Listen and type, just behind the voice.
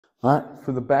All right,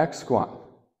 for the back squat.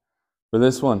 For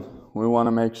this one, we want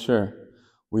to make sure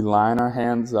we line our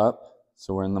hands up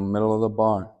so we're in the middle of the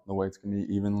bar. The weight's going to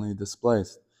be evenly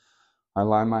displaced. I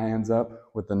line my hands up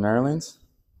with the knurlings,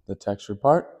 the textured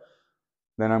part.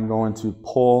 Then I'm going to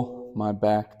pull my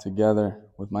back together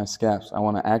with my scaps. I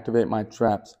want to activate my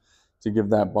traps to give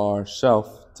that bar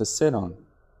shelf to sit on.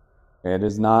 It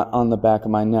is not on the back of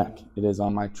my neck. It is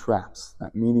on my traps,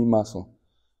 that meaty muscle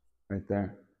right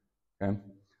there. Okay.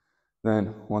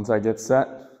 Then once I get set,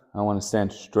 I want to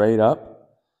stand straight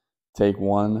up, take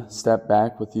one step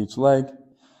back with each leg.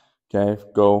 Okay,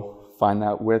 go find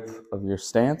that width of your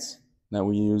stance that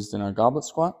we used in our goblet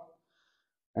squat.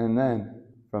 And then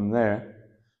from there,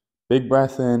 big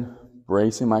breath in,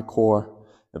 bracing my core.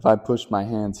 If I pushed my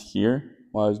hands here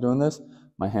while I was doing this,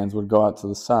 my hands would go out to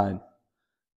the side.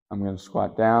 I'm going to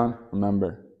squat down.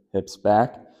 Remember, hips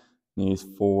back, knees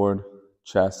forward,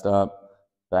 chest up,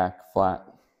 back flat,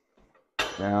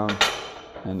 down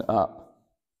and up.